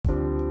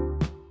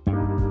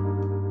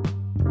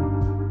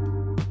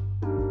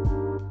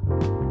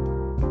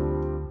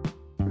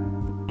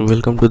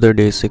Welcome to the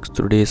Day-06.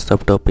 Today's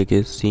subtopic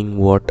is seeing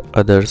what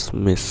others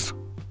miss.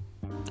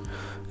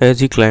 As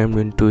he climbed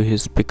into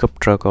his pickup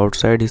truck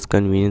outside his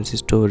convenience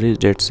store, his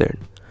dad said,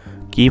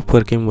 "Keep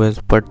working, Wes,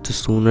 but the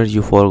sooner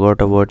you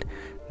forgot about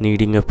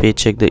needing a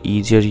paycheck, the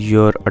easier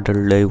your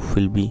adult life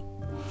will be.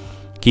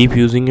 Keep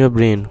using your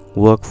brain,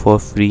 work for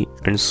free,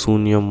 and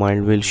soon your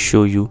mind will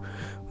show you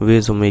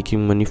ways of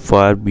making money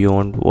far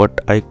beyond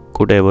what I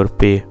could ever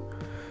pay.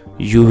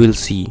 You will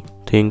see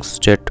things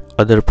that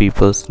other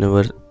people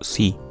never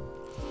see."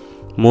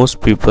 Most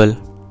people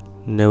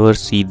never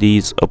see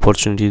these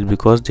opportunities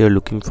because they are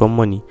looking for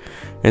money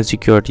and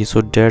security,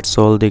 so that's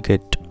all they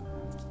get.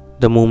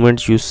 The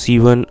moment you see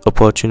one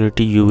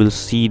opportunity, you will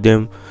see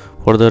them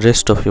for the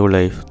rest of your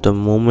life. The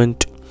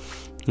moment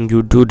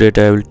you do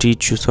that, I will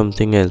teach you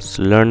something else.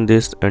 Learn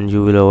this and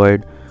you will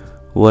avoid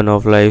one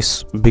of life's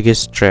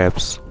biggest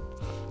traps.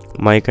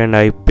 Mike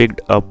and I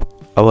picked up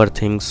our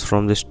things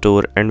from the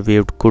store and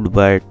waved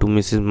goodbye to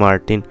Mrs.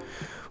 Martin.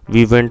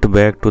 We went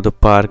back to the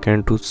park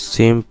and to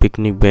same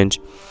picnic bench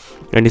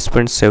and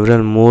spent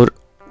several more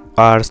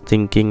hours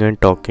thinking and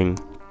talking.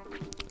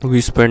 We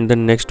spent the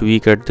next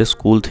week at the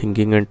school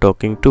thinking and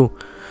talking too.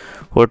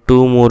 For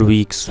 2 more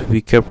weeks,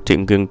 we kept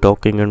thinking,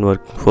 talking and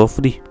working for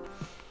free.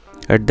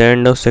 At the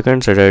end of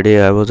second Saturday,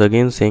 I was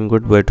again saying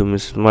goodbye to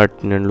Mrs.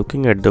 Martin and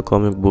looking at the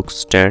comic book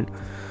stand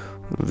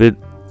with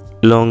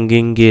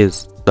longing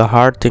gaze. The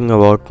hard thing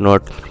about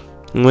not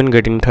even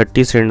getting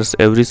 30 cents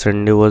every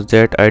Sunday was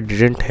that I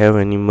didn't have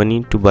any money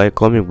to buy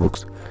comic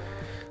books.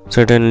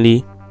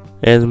 Suddenly,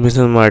 as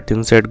Mrs.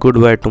 Martin said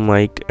goodbye to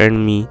Mike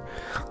and me,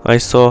 I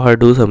saw her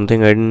do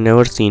something I'd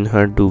never seen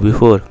her do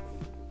before.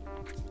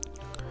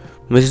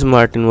 Mrs.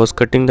 Martin was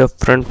cutting the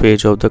front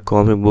page of the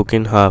comic book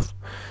in half.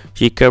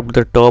 She kept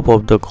the top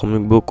of the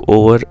comic book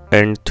over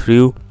and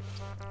threw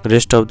the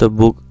rest of the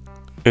book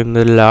in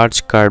the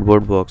large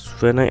cardboard box.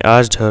 When I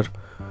asked her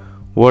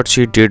what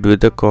she did with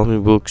the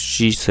comic books,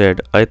 she said,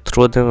 "I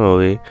throw them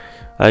away.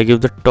 I give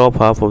the top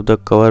half of the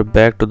cover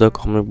back to the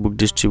comic book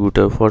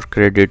distributor for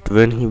credit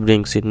when he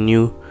brings in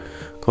new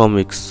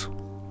comics.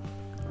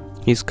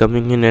 He's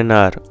coming in an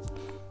hour."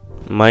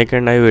 Mike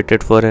and I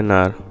waited for an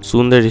hour.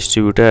 Soon the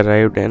distributor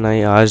arrived and I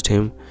asked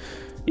him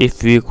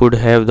if we could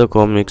have the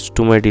comics.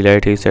 To my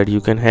delight, he said,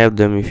 "You can have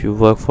them if you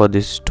work for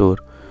this store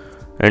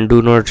and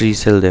do not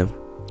resell them."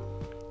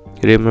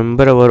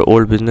 Remember our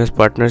old business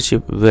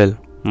partnership? Well,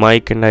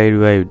 Mike and I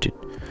revived it.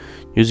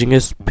 Using a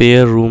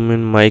spare room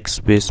in Mike's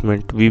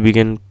basement, we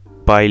began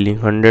piling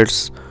hundreds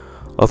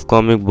of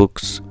comic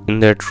books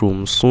in that room.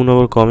 Soon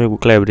our comic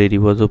book library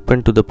was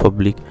open to the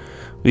public.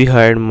 We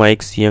hired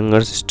Mike's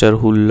younger sister,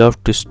 who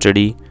loved to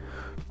study,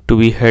 to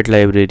be head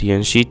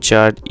librarian. She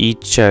charged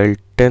each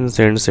child 10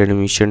 cents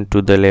admission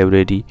to the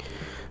library,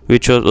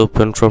 which was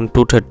open from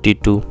 2:30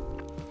 to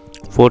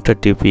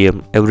 4:30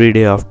 p.m. every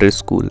day after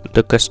school.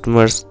 The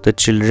customers, the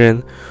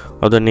children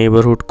of the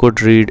neighborhood,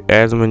 could read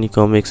as many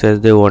comics as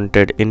they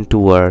wanted in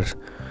 2 hours.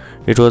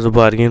 It was a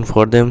bargain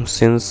for them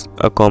since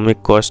a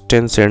comic cost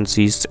 10 cents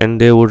each and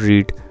they would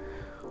read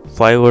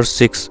 5 or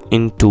 6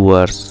 in 2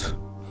 hours.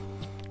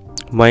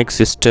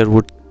 Mike's sister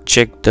would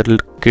check the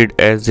kid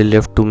as they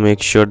left to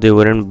make sure they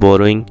weren't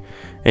borrowing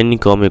any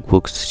comic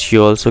books. She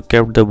also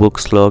kept the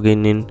books log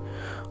in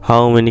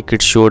how many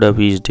kids showed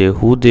up each day,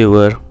 who they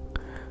were,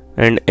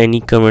 and any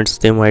comments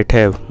they might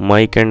have.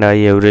 Mike and I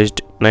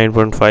averaged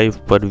 9.5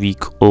 per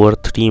week over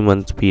 3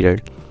 month period.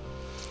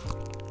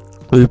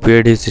 We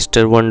paid his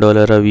sister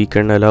 $1 a week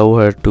and allowed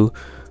her to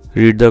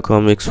read the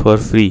comics for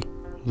free,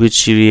 which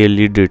she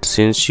really did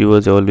since she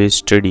was always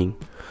studying.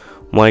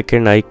 Mike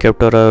and I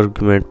kept our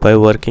argument by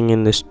working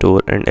in the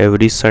store and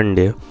every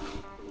Saturday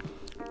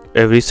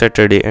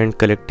and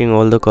collecting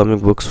all the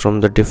comic books from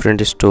the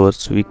different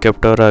stores. We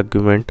kept our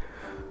argument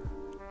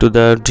to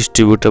the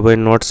distributor by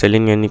not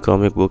selling any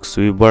comic books.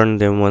 We burned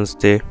them once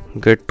they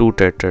get too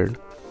tattered.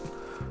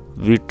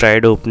 We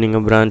tried opening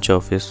a branch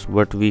office,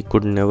 but we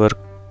could never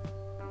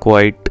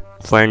quite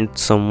find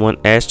someone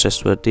as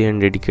trustworthy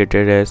and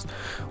dedicated as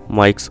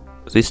Mike's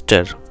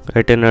sister.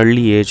 At an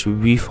early age,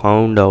 we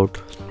found out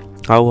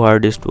how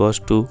hard it was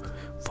to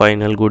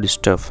find all good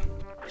stuff.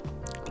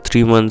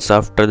 3 months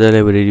after the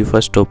library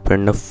first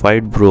opened, a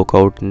fight broke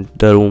out in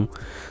the room.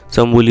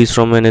 Some bullies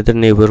from another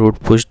neighborhood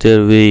pushed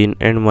their way in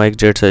and Mike's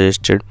dad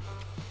suggested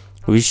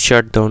we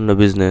shut down the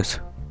business.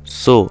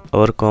 So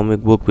our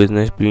comic book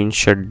business being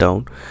shut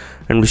down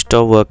and we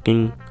stopped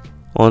working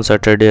on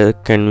Saturday at a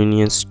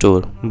convenience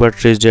store. But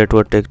his dad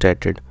was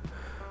excited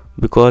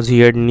because he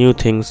had new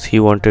things he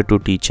wanted to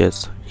teach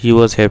us. He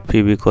was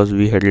happy because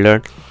we had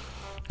learned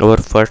our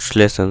first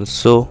lesson.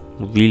 So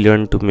we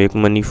learned to make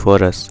money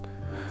for us,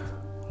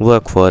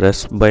 work for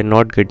us. By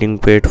not getting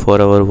paid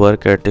for our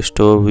work at the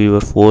store, we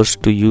were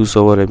forced to use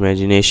our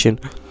imagination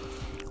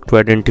to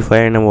identify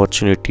an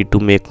opportunity to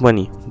make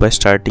money. By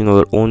starting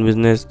our own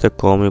business, the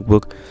comic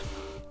book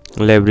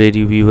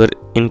library, we were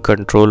in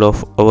control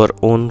of our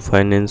own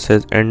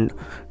finances and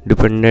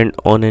dependent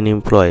on an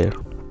employer.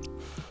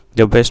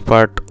 The best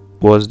part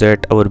was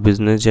that our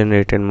business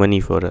generated money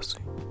for us.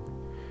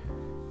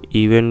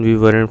 even we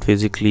weren't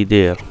physically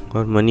there.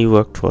 Our money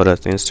worked for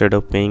us. Instead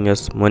of paying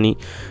us money,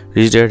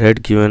 Rich Dad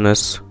had given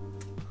us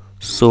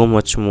so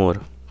much more.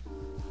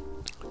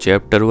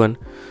 Chapter 1.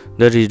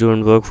 The Rich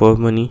Don't Work for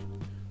Money.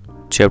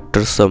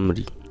 Chapter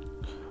Summary.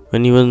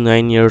 When he was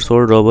 9 years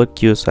old, Robert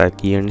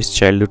Kiyosaki and his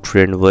childhood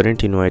friend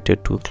weren't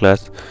invited to a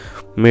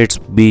classmate's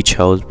beach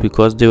house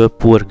because they were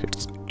poor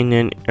kids in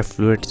an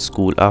affluent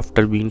school.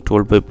 After being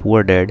told by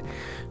poor dad,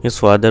 his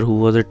father, who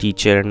was a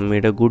teacher and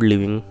made a good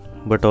living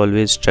but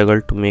always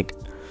struggled to make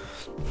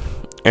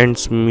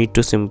ends meet,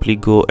 to simply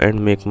go and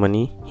make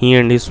money, he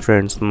and his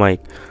friends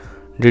Mike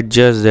did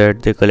just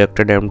that. They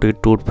collected empty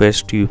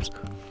toothpaste tubes,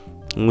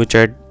 which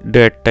at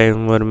that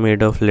time were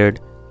made of lead.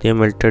 They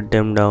melted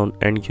them down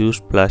and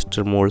used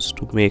plaster molds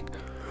to make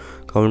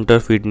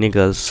counterfeit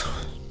nickels.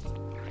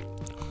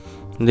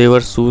 They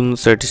were soon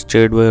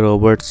satisfied by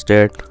Robert's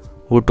dad,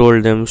 who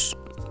told them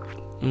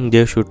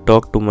they should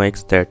talk to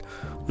Mike's dad,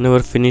 who never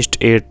finished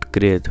 8th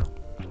grade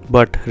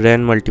but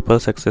ran multiple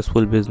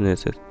successful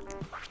businesses.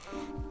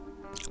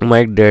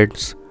 Mike's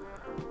dad's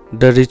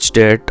the rich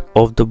dad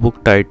of the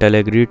book title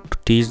agreed to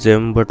teach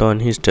them, but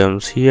on his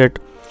terms. He had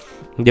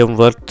them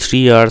work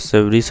 3 hours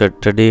every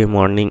Saturday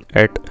morning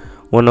at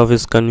one of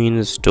his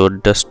convenience stores,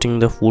 dusting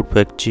the food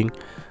packaging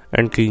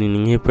and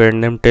cleaning. He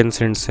paid them 10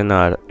 cents an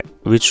hour,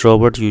 which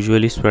Robert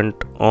usually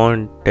spent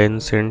on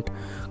 10-cent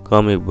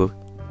comic book.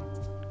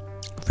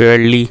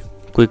 Fairly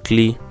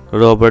quickly,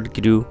 Robert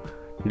grew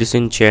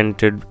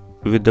disenchanted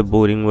with the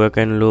boring work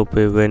and low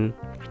pay. When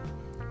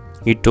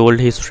he told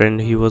his friend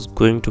he was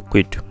going to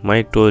quit,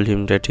 Mike told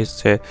him that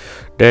his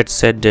dad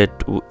said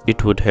that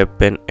it would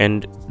happen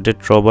and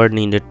that Robert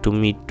needed to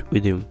meet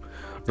with him.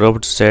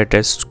 Robert's dad,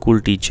 as school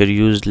teacher,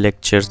 used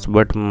lectures,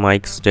 but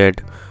Mike's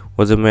dad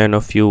was a man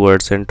of few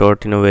words and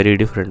taught in a very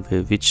different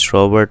way, which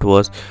Robert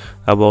was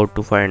about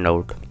to find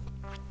out.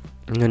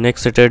 The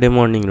next Saturday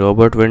morning,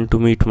 Robert went to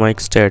meet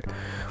Mike's dad,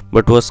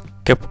 but was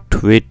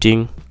kept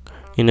waiting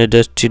in a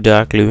dusty,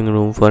 dark living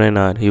room for an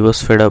hour. He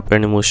was fed up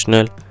and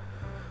emotional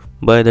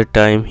by the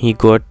time he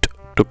got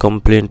to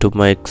complain to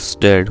Mike's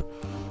dad,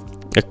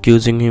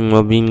 accusing him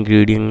of being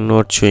greedy and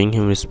not showing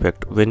him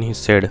respect. When he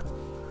said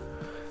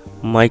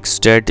Mike's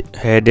dad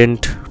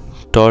hadn't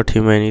taught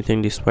him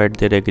anything despite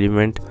their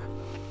agreement,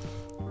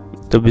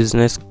 the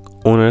business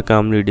owner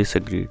calmly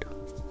disagreed.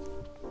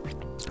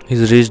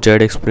 His rich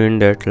dad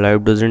explained that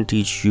life doesn't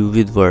teach you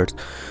with words,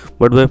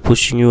 but by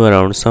pushing you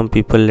around. Some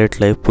people let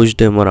life push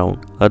them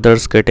around.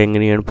 Others get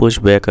angry and push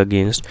back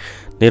against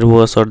their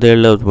boss or their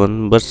loved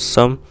one. But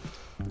some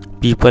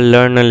people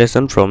learn a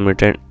lesson from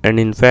it and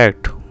in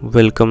fact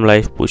welcome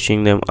life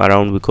pushing them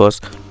around because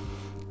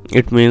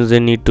it means they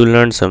need to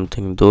learn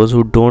something. Those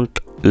who don't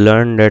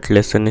learn that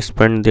lesson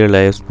spend their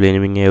lives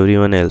blaming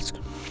everyone else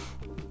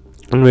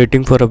and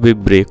waiting for a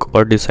big break,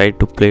 or decide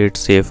to play it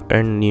safe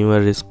and never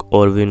risk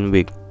or win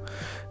big.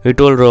 He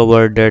told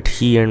Robert that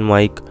he and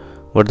Mike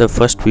were the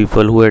first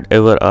people who had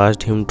ever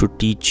asked him to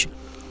teach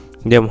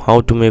them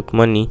how to make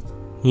money.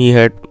 He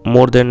had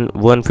more than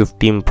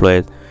 150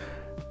 employees,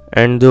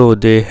 and though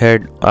they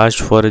had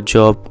asked for a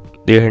job,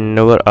 they had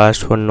never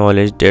asked for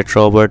knowledge that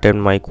Robert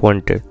and Mike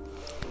wanted.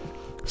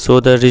 So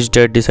the rich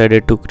dad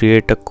decided to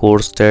create a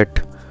course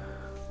that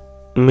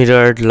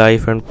mirrored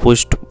life and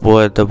pushed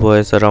the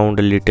boys around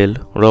a little.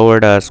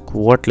 Robert asked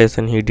what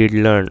lesson he did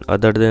learn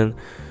other than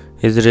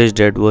his rich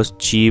dad was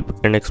cheap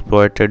and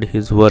exploited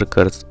his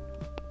workers.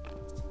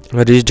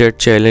 Rich dad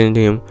challenged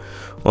him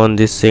on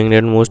this, saying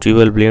that most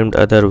people blamed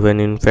others when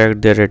in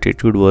fact their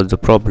attitude was the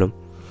problem.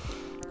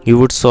 He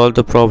would solve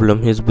the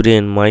problem, his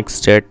brain,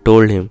 Mike's dad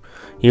told him.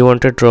 He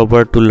wanted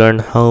Robert to learn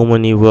how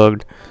money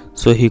worked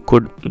so he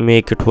could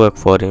make it work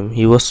for him.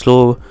 He was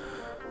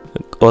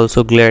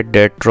also glad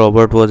that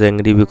Robert was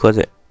angry,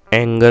 because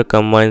anger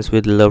combines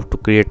with love to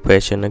create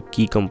passion, a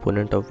key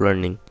component of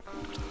learning.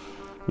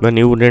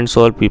 Money wouldn't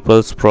solve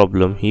people's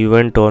problem, he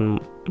went on.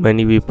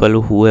 Many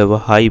people who have a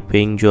high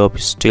paying job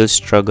still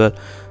struggle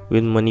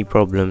with money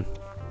problem,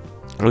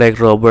 like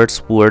Robert's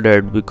poor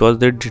dad, because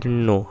they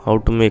didn't know how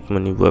to make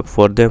money work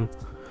for them.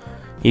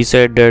 He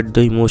said that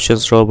the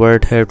emotions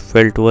Robert had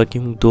felt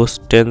working those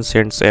 10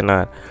 cents an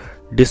hour,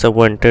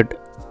 disappointed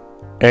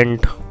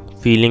and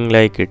feeling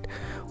like it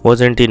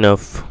wasn't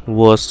enough,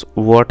 was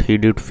what he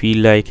did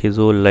feel like his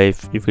whole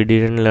life if he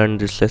didn't learn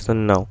this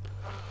lesson now.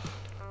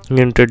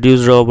 He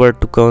introduced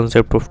Robert to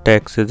concept of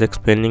taxes,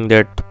 explaining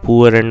that the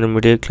poor and the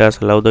middle class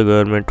allow the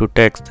government to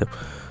tax them,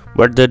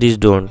 but the rich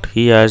don't.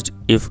 He asked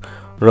if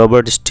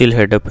Robert still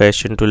had a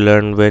passion to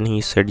learn. When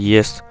he said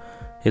yes,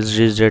 his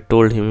rich dad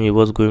told him he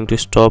was going to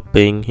stop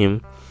paying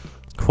him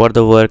for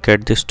the work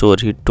at the store.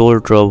 He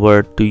told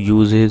Robert to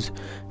use his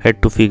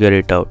head to figure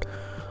it out.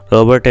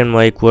 Robert and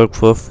Mike worked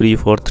for free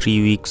for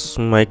 3 weeks.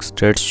 Mike's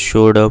dad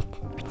showed up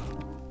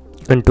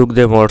and took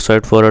them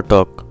outside for a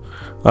talk,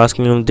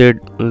 asking if they'd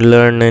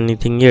learned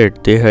anything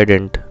yet. They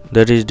hadn't.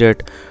 The rich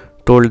dad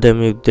told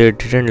them if they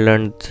didn't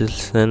learn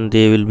this, then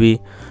they will be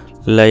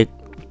like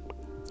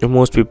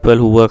most people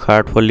who work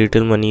hard for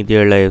little money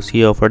their lives.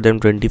 He offered them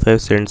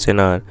 25 cents an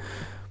hour,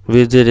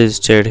 which they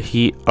resisted.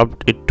 He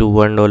upped it to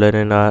 $1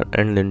 an hour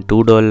and then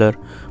 $2.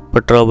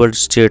 But Robert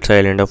stayed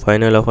silent. A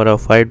final offer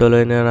of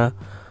 $5 an hour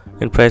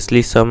and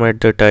Presley, some at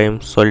the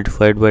time,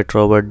 solidified by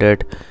Robert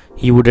that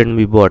he wouldn't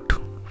be bought.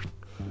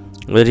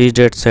 The rich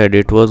dad said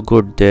it was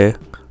good they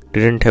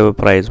didn't have a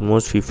price.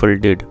 Most people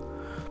did,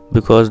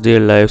 because their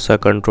lives are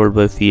controlled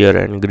by fear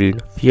and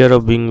greed. Fear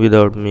of being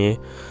without me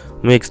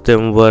makes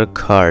them work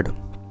hard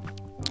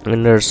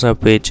and earn a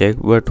paycheck,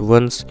 but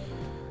once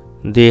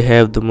they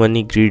have the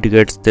money, greed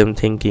gets them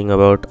thinking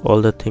about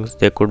all the things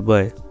they could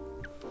buy,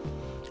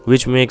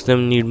 which makes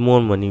them need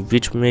more money,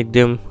 which make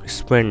them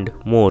spend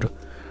more.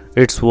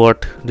 It's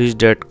what rich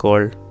dad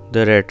called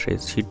the rat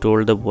race. He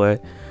told the boy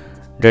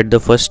that the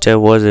first step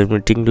was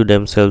admitting to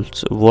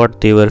themselves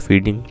what they were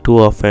feeding. Too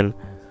often,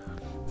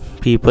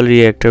 people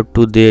reacted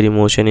to their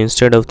emotion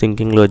instead of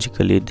thinking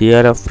logically. They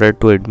are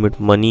afraid to admit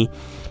money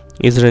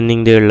is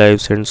running their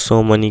lives and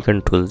so money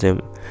controls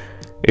them.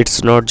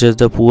 It's not just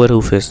the poor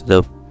who face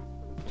the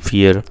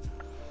fear.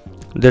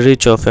 The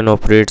rich often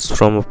operates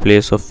from a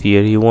place of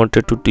fear. He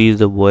wanted to teach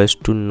the boys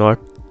to not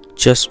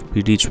just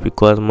be rich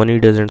because money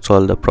doesn't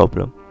solve the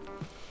problem.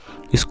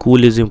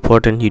 School is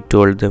important, he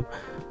told them,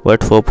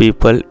 but for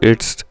people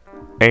it's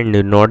end,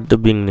 not the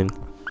beginning.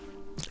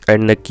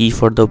 And the key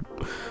for the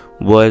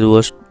boys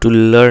was to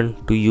learn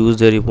to use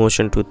their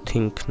emotion to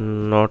think,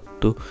 not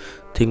to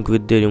think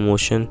with their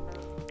emotion.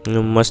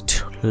 You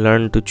must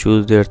learn to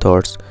choose their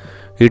thoughts.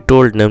 He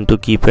told them to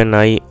keep an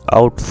eye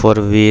out for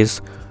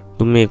ways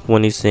to make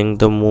money, saying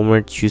the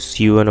moment you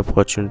see an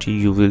opportunity,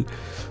 you will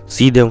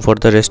see them for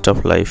the rest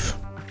of life.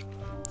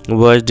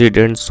 Boys did,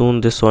 and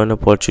soon they saw an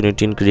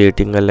opportunity in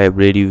creating a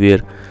library where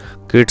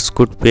kids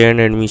could pay an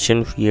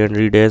admission fee and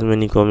read as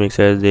many comics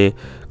as they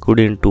could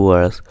in 2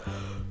 hours.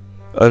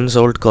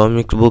 Unsold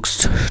comic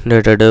books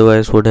that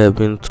otherwise would have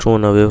been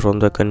thrown away from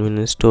the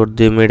convenience store,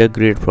 they made a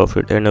great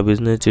profit, and a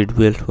business did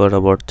well for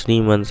about 3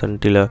 months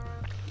until a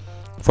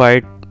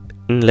fight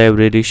in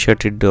library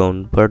shut it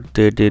down. But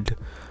they did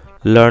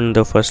learn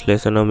the first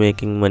lesson of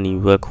making money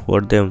work for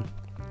them.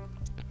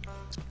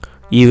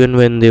 Even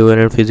when they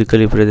weren't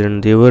physically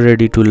present, they were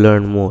ready to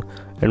learn more,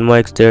 and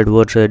Mike's dad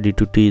was ready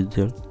to teach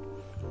them.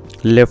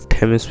 Left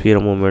hemisphere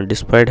movement.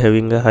 Despite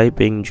having a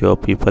high-paying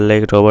job, people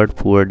like Robert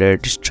Poor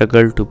Dad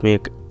struggled to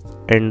make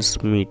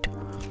ends meet.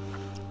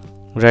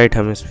 Right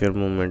hemisphere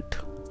movement.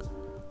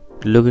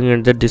 Looking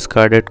at the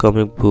discarded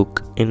comic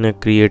book in a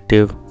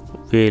creative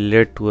way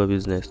led to a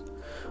business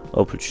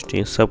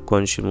opportunity.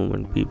 Subconscious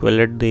movement. People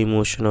let the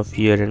emotion of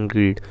fear and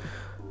greed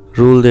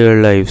rule their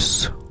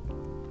lives.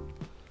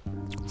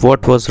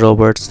 What was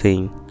Robert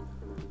saying?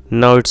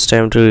 Now it's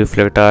time to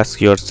reflect. Ask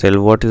yourself,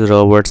 what is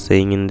Robert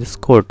saying in this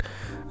quote?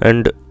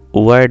 And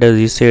why does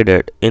he say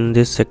that? In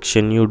this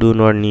section, you do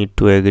not need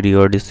to agree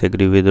or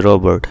disagree with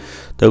Robert.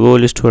 The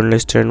goal is to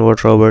understand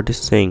what Robert is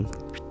saying.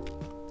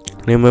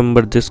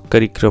 Remember, this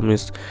curriculum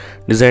is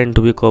designed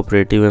to be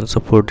cooperative and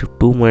supportive.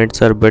 2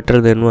 minds are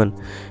better than 1.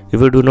 If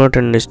you do not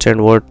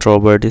understand what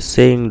Robert is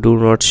saying, do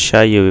not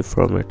shy away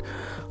from it.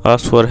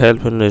 Ask for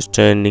help in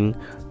understanding.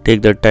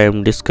 Take the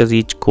time, discuss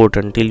each quote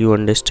until you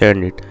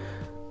understand it.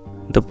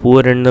 The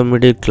poor and the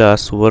middle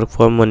class work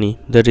for money.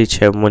 The rich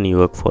have money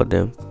work for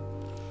them.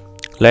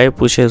 Life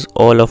pushes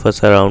all of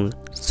us around.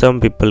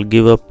 Some people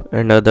give up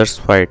and others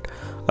fight.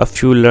 A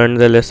few learn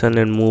the lesson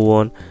and move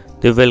on.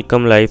 They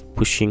welcome life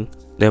pushing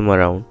them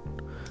around.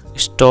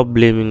 Stop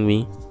blaming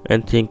me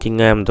and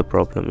thinking I am the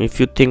problem. If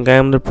you think I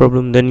am the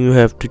problem, then you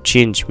have to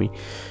change me.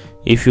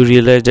 If you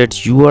realize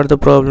that you are the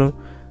problem,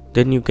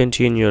 then you can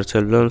change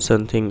yourself, learn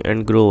something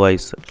and grow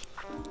wiser.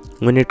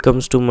 When it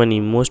comes to money,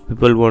 most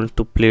people want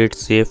to play it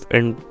safe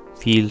and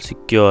feel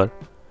secure.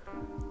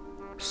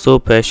 So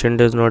passion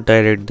does not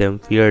direct them,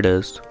 fear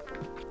does.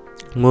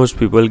 Most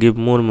people give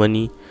more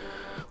money,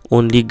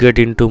 only get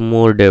into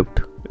more debt.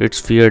 It's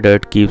fear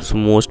that keeps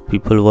most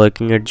people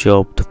working at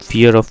job. The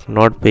fear of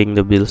not paying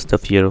the bills, the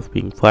fear of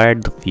being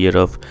fired, the fear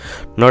of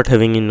not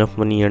having enough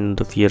money, and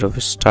the fear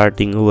of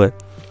starting over.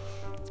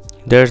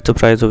 That's the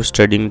price of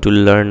studying to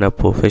learn a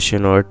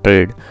profession or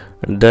trade,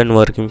 and then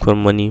working for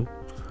money.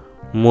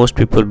 Most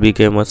people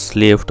become a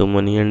slave to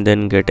money and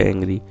then get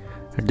angry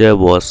at their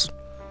boss.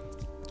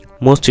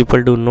 Most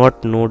people do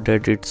not know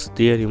that it's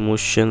their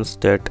emotions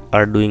that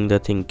are doing the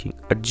thinking.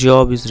 A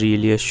job is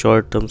really a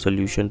short-term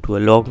solution to a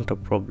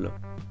long-term problem.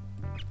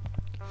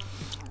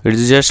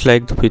 It's just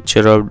like the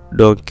picture of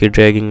donkey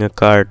dragging a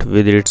cart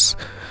with its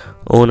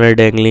owner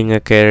dangling a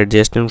carrot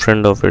just in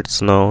front of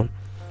its nose.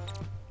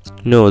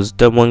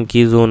 The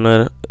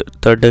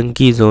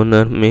donkey's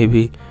owner may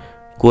be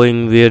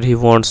going where he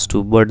wants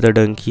to, but the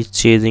donkey is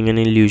chasing an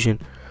illusion.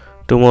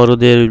 Tomorrow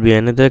there will be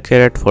another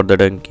carrot for the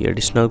donkey.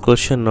 Additional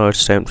question. Now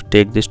it's time to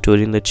take the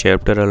story in the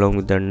chapter along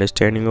with the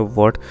understanding of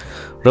what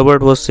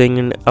Robert was saying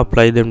and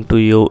apply them to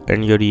you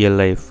and your real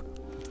life.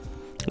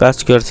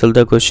 Ask yourself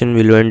the question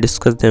below and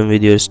discuss them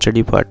with your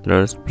study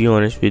partners. Be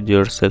honest with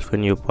yourself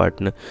and your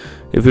partner.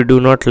 If you do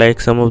not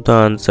like some of the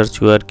answers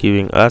you are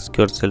giving, ask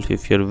yourself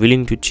if you are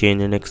willing to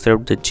change and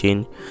accept the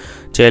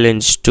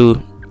challenge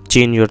to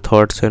change your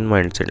thoughts and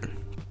mindset.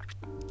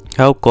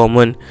 How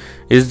common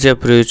is the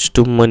approach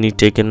to money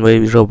taken by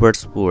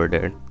Robert's poor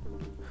dad?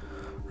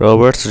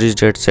 Robert's rich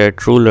dad said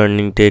true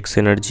learning takes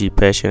energy,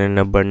 passion, and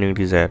a burning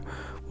desire.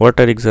 What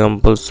are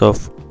examples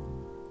of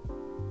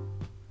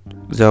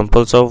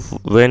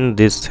when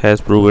this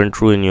has proven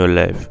true in your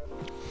life?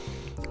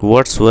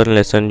 What's one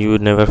lesson you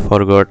never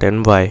forgot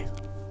and why?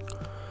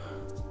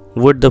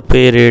 Would the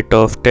pay rate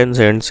of 10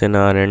 cents an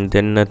hour and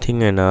then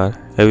nothing an hour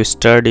have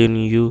stirred in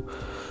you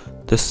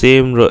the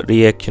same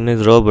reaction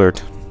as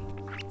Robert?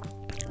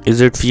 Is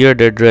it fear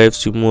that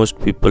drives you most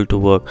people to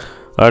work?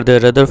 Are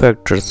there other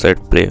factors at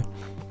play?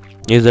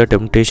 Is the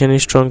temptation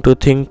strong to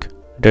think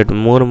that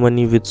more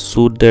money would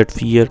soothe that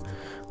fear?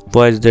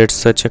 Why is that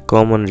such a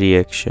common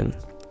reaction?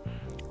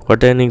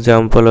 What an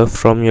example of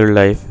from your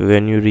life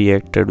when you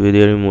reacted with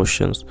your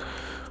emotions.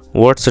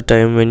 What's the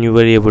time when you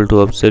were able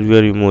to observe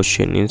your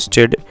emotion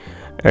instead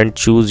and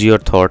choose your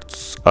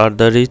thoughts? Are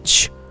the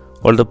rich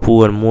or the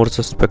poor more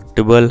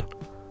susceptible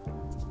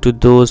to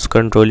those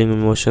controlling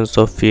emotions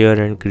of fear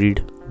and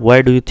greed?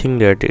 Why do you think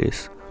that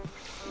is?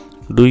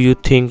 Do you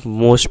think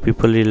most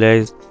people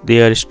realize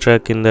they are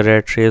stuck in the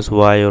rat race?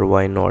 Why or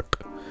why not?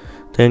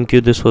 Thank you.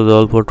 This was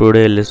all for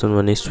today. Lesson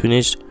 1 is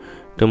finished.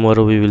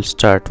 Tomorrow we will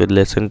start with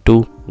lesson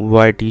 2,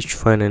 why teach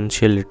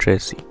financial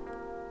literacy.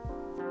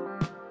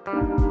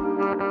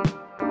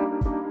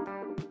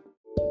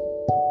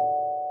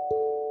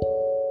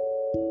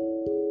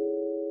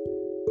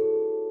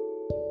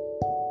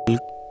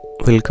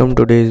 Welcome,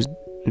 today is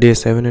day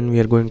 7 and we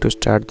are going to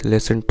start the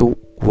lesson 2,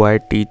 why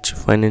teach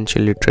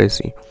financial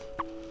literacy.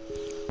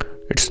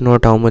 It's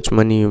not how much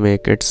money you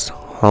make, it's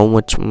how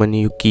much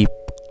money you keep.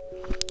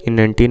 In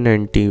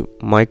 1990,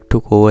 Mike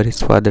took over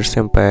his father's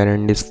empire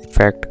and is in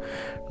fact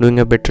doing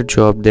a better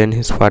job than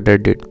his father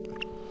did.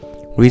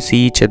 We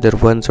see each other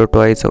once or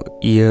twice a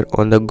year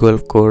on the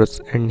golf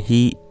course and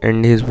he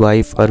and his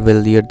wife are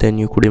wealthier than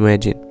you could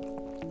imagine.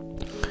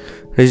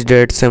 His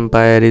dad's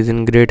empire is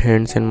in great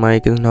hands and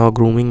Mike is now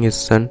grooming his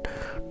son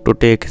to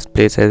take his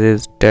place as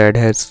his dad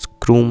has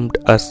groomed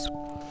us.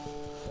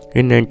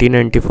 In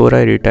 1994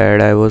 I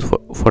retired. I was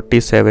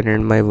 47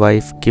 and my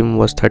wife Kim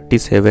was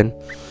 37.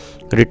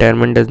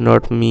 Retirement does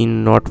not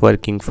mean not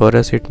working. For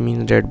us it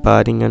means that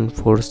barring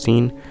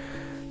unforeseen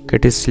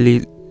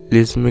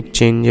cataclysmic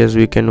changes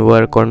we can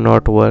work or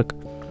not work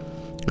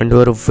and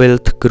our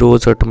wealth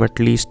grows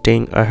automatically,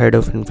 staying ahead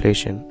of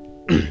inflation.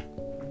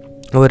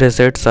 Our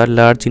assets are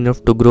large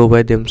enough to grow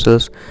by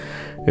themselves.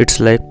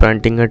 It's like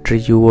planting a tree.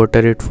 You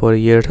water it for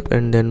years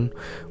and then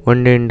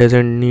one day it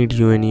doesn't need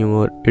you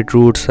anymore. Its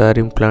roots are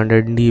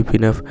implanted deep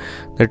enough.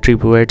 The tree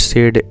provides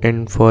shade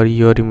and for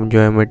your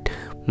enjoyment.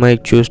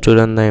 Mike chose to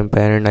run the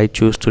empire and I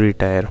choose to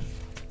retire.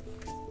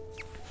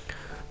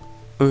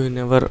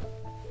 Whenever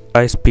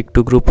I speak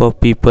to a group of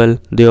people,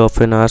 they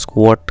often ask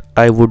what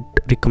I would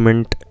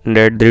recommend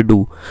that they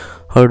do.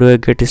 How do I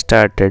get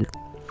started?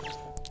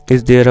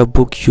 Is there a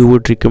book you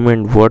would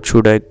recommend? What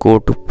should I go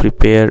to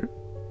prepare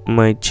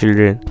my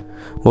children?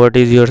 What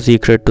is your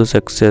secret to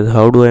success?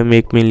 How do I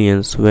make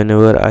millions?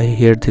 Whenever I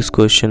hear this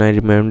question, I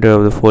remember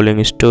of the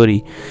following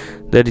story.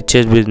 The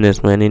richest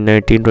businessman. In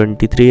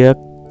 1923, a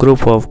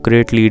group of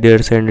great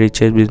leaders and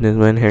richest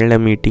businessmen held a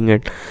meeting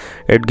at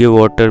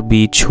Edgewater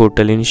Beach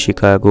Hotel in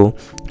Chicago.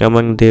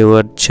 Among them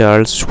were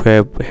Charles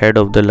Schwab, head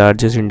of the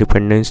largest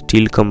independent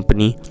steel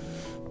company,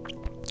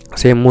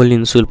 Samuel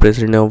Insull,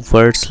 president of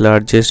world's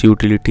largest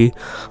utility,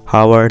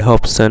 Howard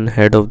Hobson,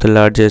 head of the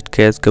largest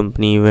gas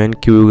company, Van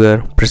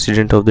Kruger,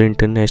 president of the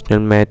International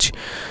Match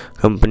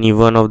Company,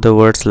 one of the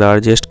world's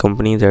largest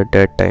companies at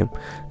that time,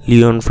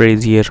 Leon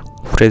Frazier,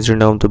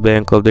 president of the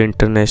Bank of the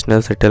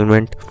International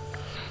Settlement,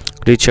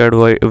 Richard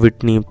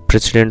Whitney,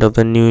 president of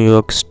the New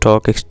York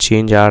Stock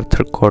Exchange,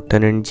 Arthur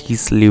Cotton and G.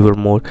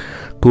 Livermore,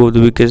 two of the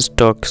biggest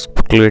stock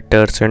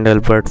speculators, and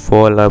Albert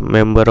Fall, a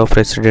member of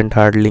President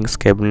Harding's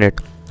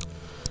cabinet.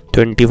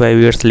 25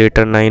 years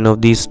later, 9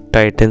 of these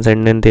titans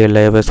ended their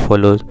life as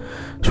follows.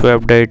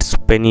 Schwab died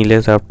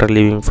penniless after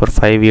living for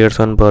 5 years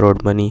on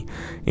borrowed money.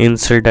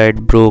 Insull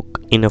died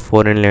broke in a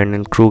foreign land,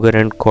 and Kruger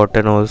and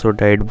Cotton also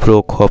died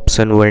broke.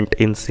 Hobson went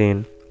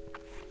insane.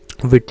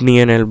 Whitney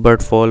and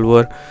Albert Fall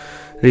were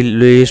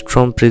released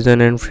from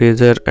prison, and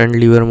Fraser and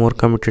Livermore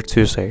committed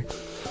suicide.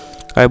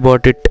 I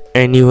bought it.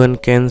 Anyone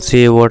can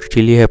say what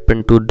really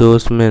happened to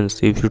those men.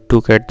 If you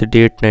took at the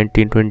date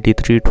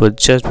 1923, it was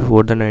just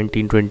before the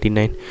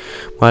 1929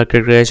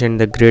 market crash and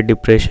the Great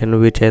Depression,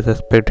 which I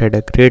suspect had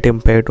a great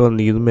impact on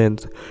these men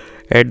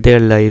and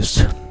their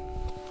lives.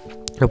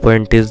 The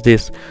point is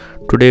this: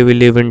 today we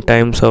live in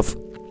times of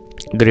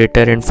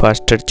greater and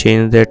faster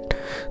change that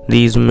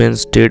these men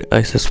did.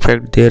 I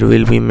suspect there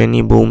will be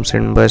many booms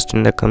and busts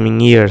in the coming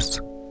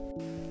years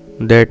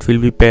that will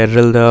be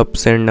parallel the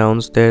ups and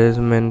downs that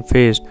men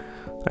faced.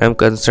 I am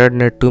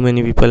concerned that too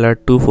many people are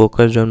too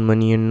focused on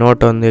money and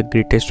not on their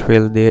greatest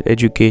wealth, their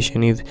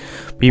education. If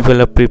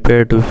people are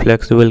prepared to be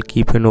flexible,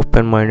 keep an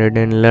open minded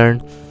and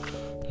learn,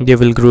 they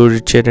will grow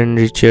richer and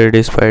richer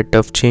despite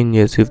tough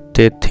changes. If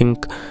they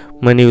think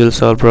Money will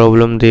solve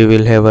problem, they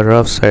will have a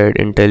rough side.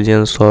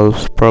 Intelligence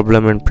solves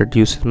problem and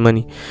produces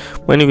money.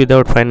 Money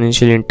without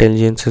financial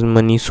intelligence is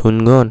money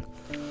soon gone.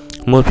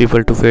 Most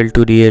people to fail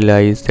to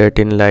realize that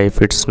in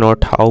life it's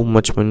not how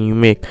much money you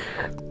make,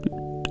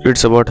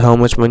 it's about how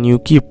much money you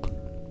keep.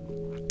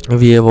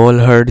 We have all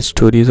heard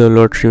stories of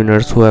lottery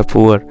winners who are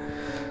poor,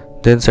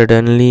 then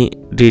suddenly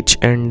rich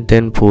and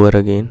then poor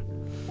again.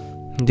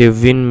 They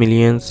win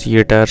millions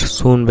yet are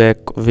soon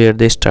back where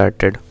they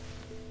started.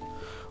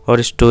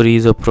 Or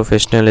stories of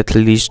professional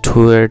athletes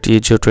who at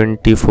age of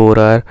 24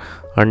 are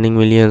earning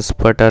millions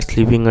but are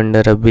sleeping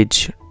under a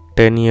bridge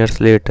 10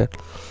 years later.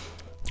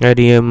 I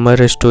remember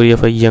a story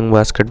of a young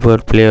basketball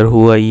player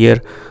who a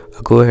year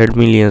ago had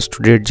millions.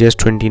 Today at just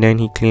 29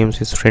 he claims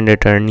his friend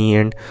attorney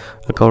and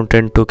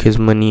accountant took his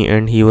money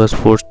and he was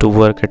forced to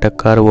work at a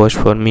car wash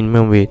for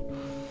minimum wage.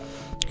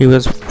 He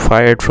was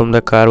fired from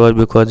the car wash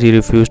because he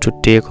refused to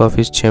take off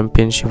his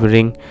championship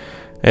ring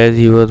as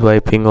he was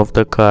wiping off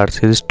the cars.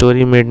 His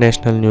story made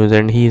national news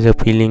and he is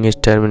appealing his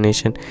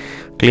termination,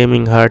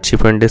 claiming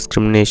hardship and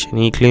discrimination.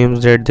 He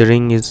claims that the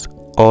ring is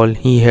all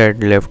he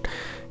had left.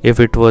 If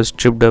it was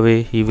stripped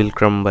away, he will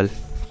crumble.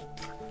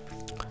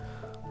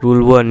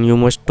 Rule 1. You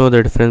must know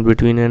the difference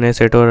between an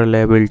asset or a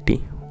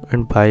liability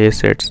and buy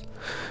assets.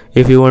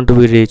 If you want to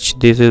be rich,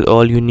 this is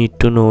all you need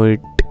to know. It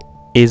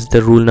is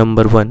the rule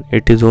number 1.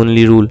 It is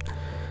only rule.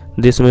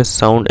 This may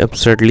sound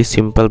absurdly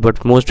simple,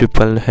 but most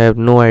people have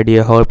no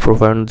idea how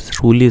profound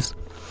this rule is.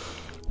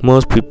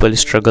 Most people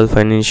struggle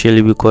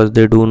financially because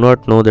they do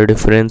not know the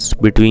difference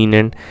between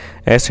an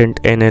asset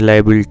and a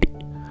liability.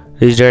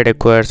 Rich dad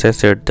acquires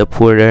assets, the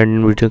poor dad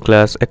and middle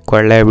class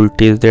acquire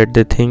liabilities that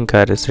they think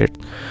are assets,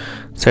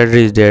 said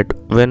Rich Dad.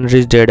 When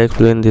Rich Dad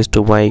explained this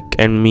to Mike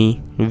and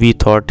me, we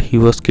thought he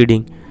was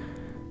kidding.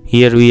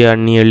 Here we are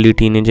nearly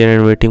teenager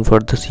and waiting for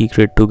the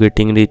secret to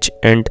getting rich,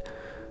 and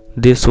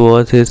this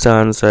was his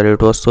answer.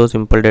 It was so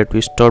simple that we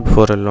stopped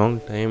for a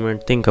long time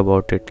and think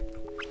about it.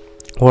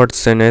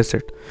 What's an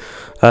asset?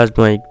 Asked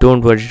Mike.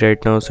 Don't worry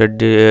right now, said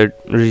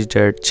Rich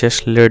Dad.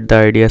 Just let the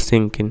idea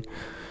sink in.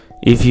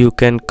 If you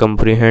can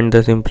comprehend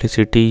the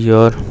simplicity,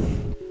 your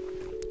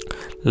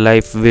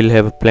life will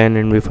have a plan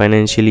and be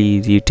financially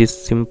easy. It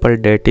is simple,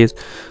 that is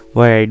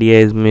why idea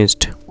is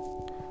missed.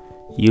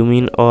 You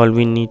mean all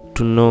we need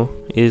to know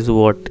is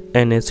what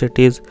an asset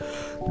is?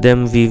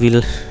 Then we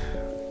will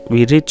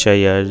be rich.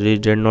 I asked.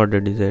 Rich Dad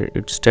nodded his head.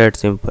 It's that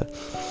simple.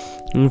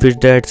 If it's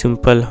that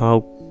simple,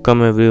 how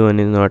come everyone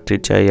is not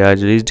rich? I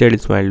asked. Rich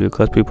Dad smiled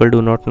because people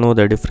do not know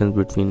the difference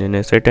between an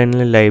asset and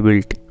a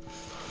liability.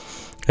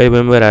 I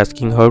remember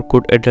asking, how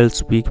could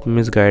adults be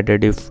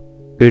misguided if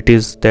it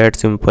is that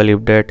simple?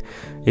 If that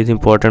is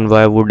important,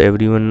 why would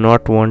everyone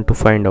not want to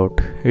find out?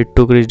 It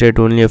took Rich Dad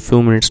only a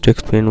few minutes to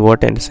explain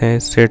what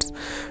assets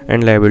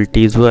and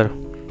liabilities were.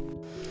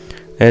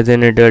 As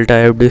an adult, I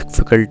have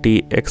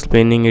difficulty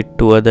explaining it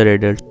to other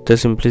adults. The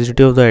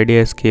simplicity of the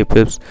idea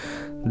escapes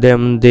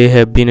them. They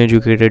have been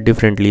educated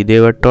differently. They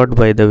were taught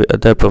by the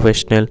other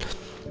professionals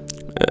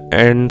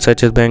and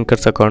such as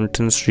bankers,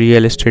 accountants,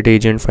 real estate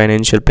agents,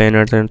 financial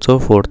planners, and so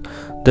forth.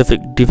 The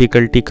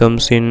difficulty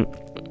comes in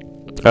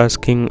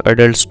asking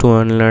adults to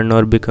unlearn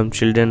or become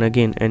children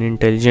again. An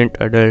intelligent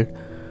adult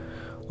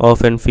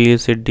often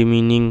feels it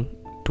demeaning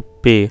to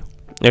pay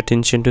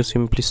attention to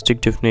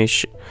simplistic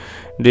definition.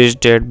 Rich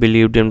Dad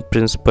believed in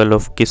principle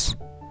of KISS.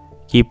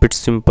 Keep it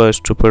simple,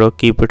 stupid, or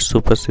keep it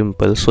super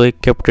simple. So he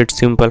kept it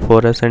simple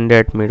for us, and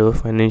that made our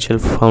financial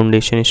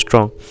foundation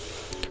strong.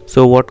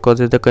 So what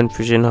causes the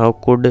confusion? How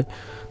could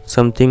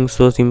something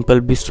so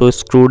simple be so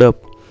screwed up?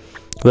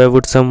 Why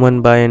would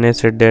someone buy an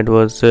asset that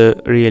was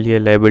really a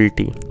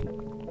liability?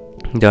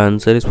 The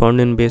answer is found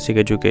in basic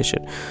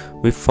education.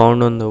 We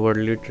found on the word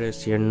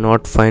literacy and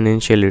not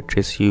financial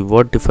literacy.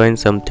 What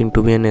defines something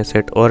to be an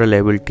asset or a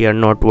liability are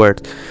not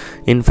words.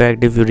 In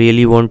fact, if you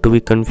really want to be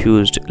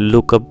confused,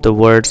 look up the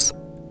words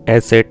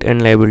asset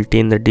and liability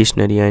in the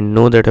dictionary. I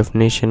know the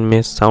definition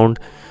may sound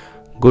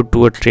good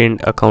to a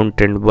trained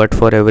accountant, but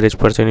for average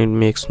person it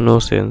makes no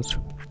sense.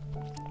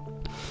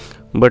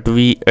 But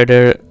we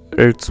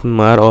adults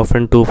are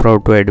often too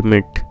proud to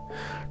admit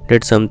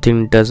that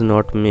something does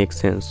not make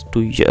sense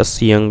to us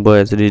young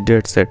boys. Rich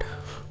Dad said,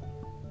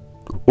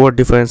 what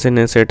defines an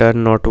asset are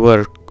not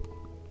words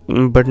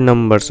but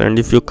numbers, and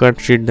if you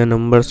can't read the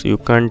numbers, you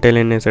can't tell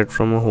an asset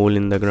from a hole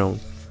in the ground.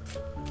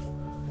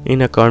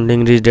 In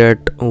accounting, Rich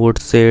Dad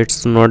would say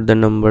it's not the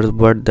numbers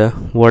but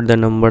what the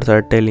numbers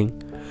are telling.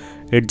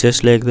 It's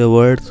just like the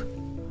words,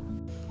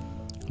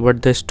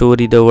 what the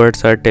story the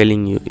words are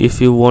telling you. If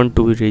you want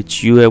to be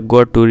rich, you have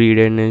got to read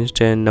and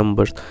understand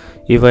numbers.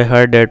 If I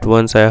heard that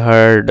once, I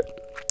heard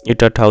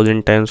it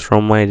 1,000 times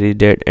from my Rich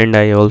Dad, and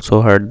I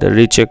also heard the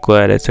rich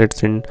acquire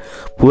assets and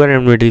poor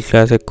and middle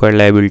class acquire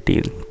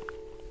liabilities.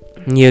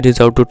 Here is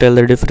how to tell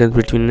the difference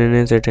between an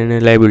asset and a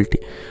liability.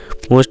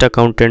 Most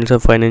accountants or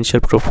financial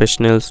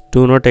professionals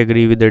do not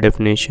agree with the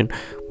definition,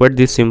 but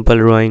this simple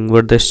drawing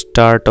was the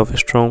start of a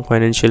strong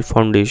financial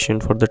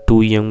foundation for the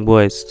two young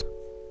boys.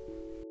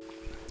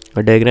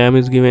 A diagram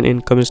is given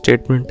income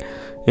statement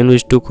in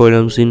which two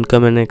columns,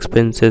 income and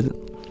expenses,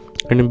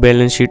 And in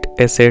balance sheet,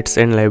 assets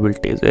and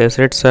liabilities.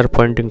 Assets are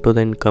pointing to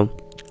the income.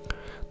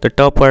 The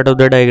top part of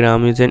the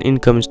diagram is an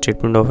income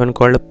statement, often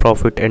called a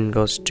profit and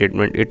loss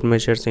statement. It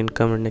measures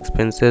income and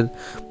expenses,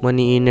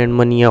 money in and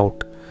money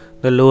out.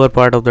 The lower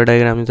part of the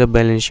diagram is a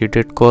balance sheet.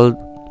 It called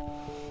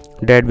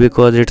that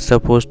because it's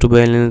supposed to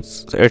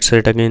balance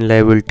assets against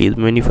liabilities.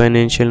 Many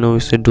financial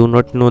novices do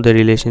not know the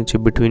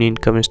relationship between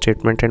income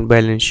statement and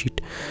balance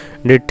sheet.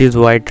 That is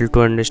vital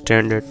to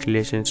understand that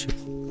relationship.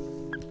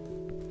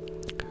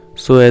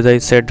 So as I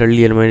said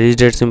earlier, my rich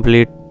dad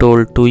simply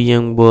told two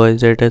young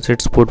boys that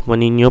assets put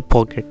money in your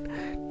pocket.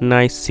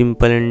 Nice,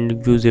 simple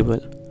and usable.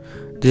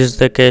 This is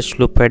the cash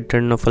flow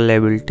pattern of a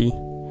liability.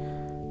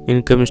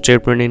 Income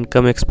statement,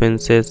 income,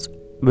 expenses,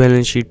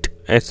 balance sheet,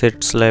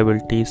 assets,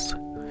 liabilities.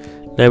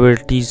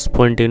 Liabilities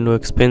pointing to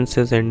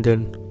expenses, and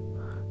then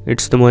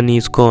it's the money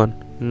is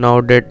gone.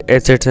 Now that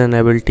assets and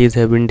liabilities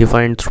have been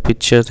defined through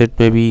pictures, it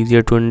may be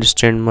easier to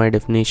understand my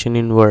definition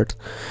in words.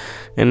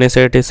 An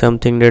asset is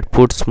something that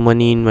puts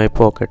money in my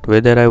pocket,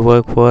 whether I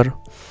work for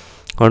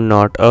or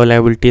not. A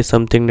liability is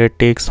something that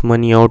takes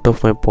money out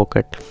of my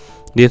pocket.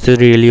 This is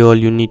really all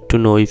you need to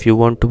know. If you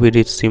want to be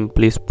rich,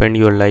 simply spend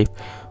your life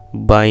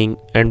buying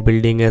and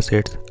building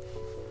assets.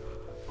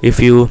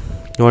 If you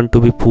want to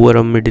be poor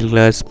or middle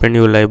class, spend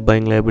your life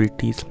buying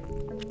liabilities.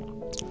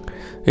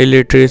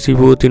 Illiteracy,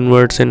 both in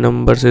words and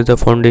numbers, is the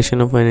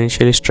foundation of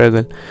financial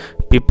struggle.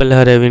 People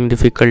are having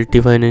difficulty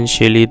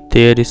financially.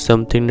 There is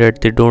something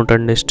that they don't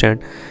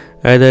understand,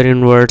 either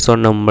in words or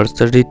numbers.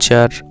 The rich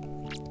are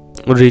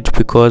rich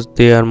because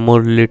they are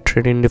more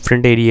literate in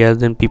different areas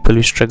than people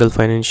who struggle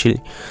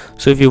financially.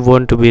 So if you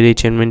want to be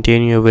rich and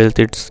maintain your wealth,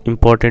 it's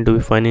important to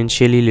be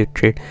financially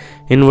literate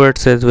in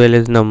words as well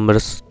as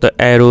numbers. The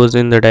arrows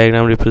in the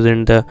diagram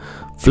represent the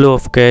flow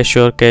of cash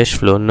or cash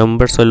flow.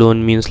 Numbers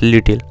alone means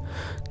little,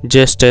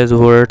 just as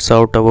words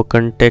out of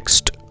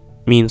context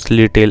means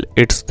little.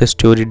 It's the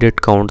story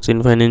that counts.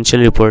 In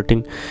financial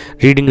reporting,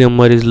 reading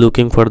number is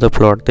looking for the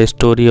plot, the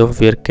story of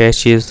where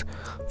cash is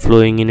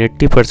flowing. In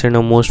 80%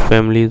 of most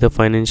families, the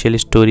financial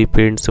story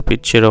paints a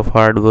picture of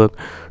hard work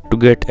to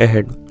get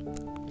ahead.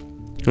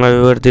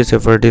 However, this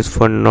effort is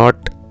for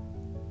naught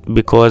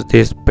because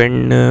they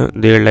spend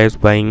their lives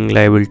buying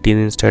liabilities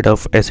instead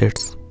of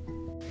assets.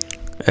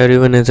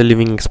 Everyone has a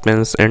living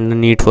expense and the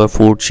need for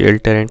food,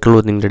 shelter and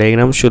clothing. The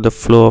diagram shows the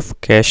flow of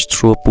cash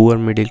through a poor,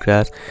 middle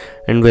class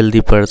and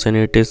wealthy person.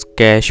 It is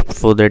cash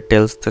flow that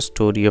tells the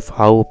story of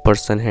how a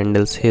person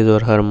handles his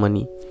or her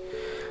money.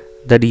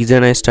 The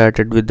reason I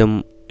started with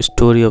the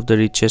story of the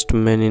richest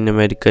man in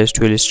America is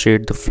to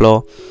illustrate the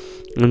flaw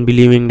in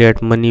believing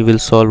that money will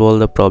solve all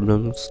the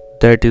problems.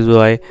 That is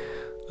why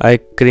I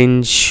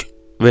cringe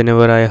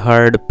whenever I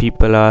heard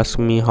people ask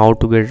me how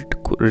to get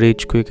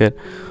rich quicker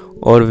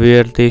or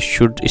where they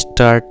should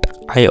start.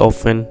 I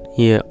often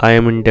hear I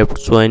am in debt,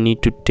 so I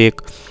need to take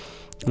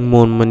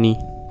more money.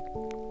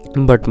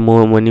 But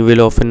more money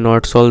will often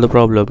not solve the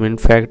problem. In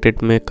fact,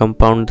 it may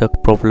compound the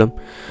problem.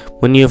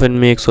 Money often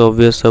makes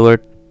obvious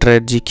our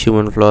tragic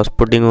human flaws,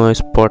 putting a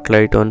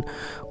spotlight on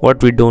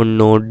what we don't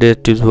know.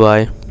 That is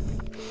why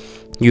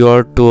you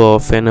are too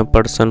often a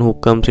person who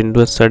comes into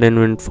a sudden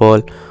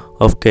windfall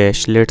of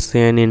cash, let's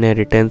say an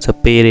inheritance, a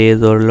pay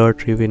raise or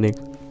lottery winning,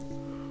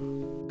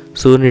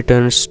 soon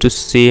returns to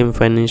same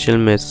financial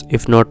mess,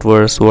 if not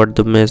worse, what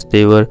the mess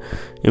they were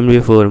in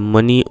before.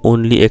 Money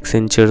only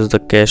accentuates the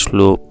cash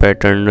flow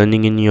pattern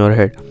running in your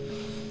head.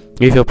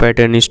 If your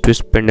pattern is to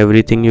spend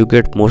everything you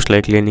get, most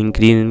likely an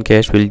increase in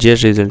cash will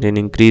just result in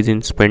increase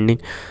in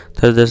spending.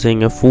 Thus the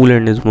saying, a fool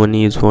and his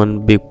money is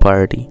one big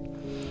party.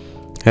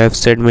 I have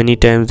said many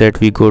times that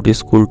we go to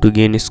school to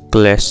gain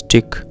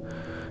scholastic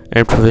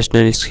and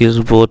professional skills,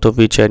 both of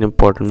which are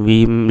important.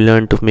 We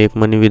learn to make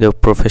money with our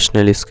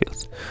professional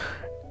skills.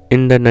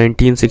 In the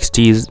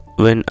 1960s,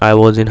 when I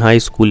was in high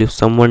school, if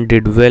someone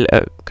did well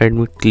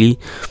academically,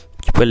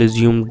 people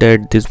assumed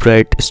that this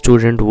bright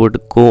student would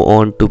go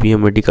on to be a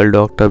medical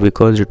doctor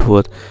because it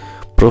was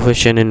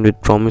profession and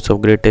with promise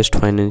of greatest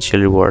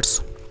financial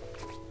rewards.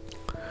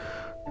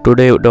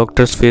 Today,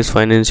 doctors face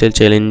financial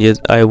challenges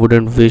I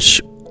wouldn't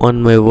wish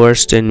on my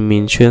worst enemy.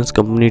 Insurance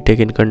company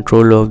taking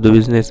control of the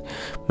business,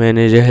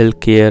 manager,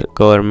 healthcare,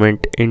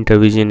 government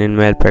intervention and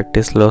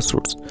malpractice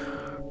lawsuits.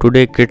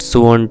 Today, kids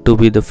want to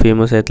be the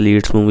famous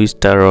athletes, movie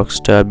star, rock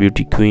star,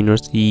 beauty queen or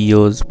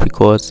CEOs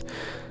because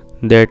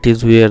that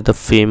is where the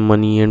fame,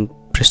 money and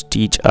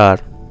prestige are.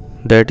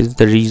 That is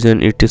the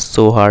reason it is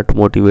so hard to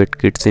motivate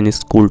kids in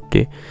school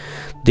today.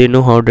 They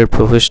know how that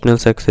professional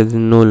success is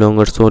no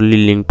longer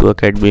solely linked to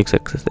academic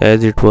success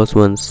as it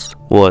once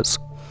was.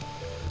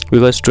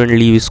 Because students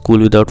leave school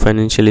without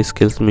financial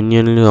skills.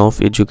 Millions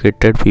of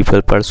educated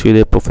people pursue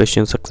their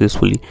profession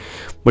successfully,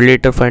 but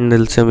later find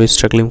themselves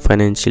struggling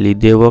financially.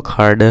 They work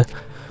harder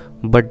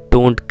but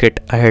don't get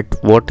ahead.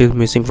 What is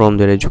missing from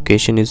their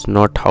education is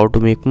not how to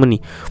make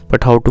money,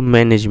 but how to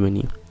manage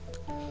money.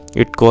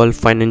 It's called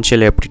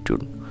financial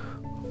aptitude.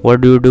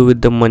 What do you do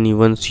with the money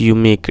once you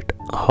make it?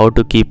 How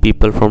to keep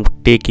people from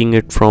taking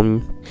it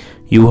from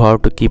you, how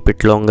to keep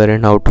it longer,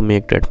 and how to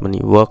make that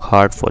money work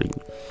hard for you.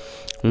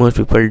 Most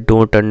people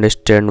don't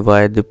understand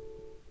why the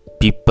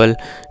people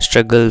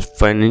struggle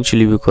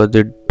financially because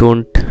they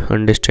don't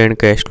understand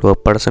cash flow. A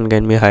person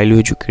can be highly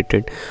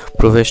educated,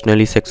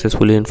 professionally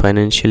successful, and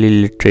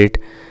financially literate.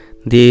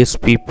 These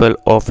people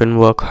often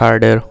work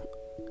harder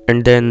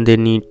and then they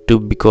need to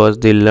because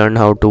they learn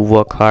how to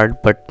work hard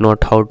but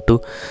not how to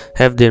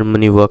have their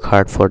money work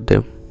hard for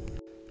them.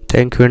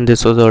 Thank you, and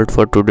this was all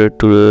for today.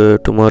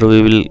 Tomorrow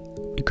we will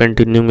be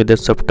continuing with the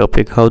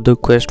subtopic how the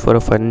quest for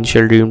a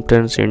financial dream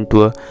turns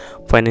into a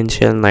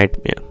financial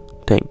nightmare.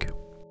 Thank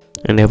you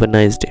and have a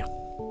nice day.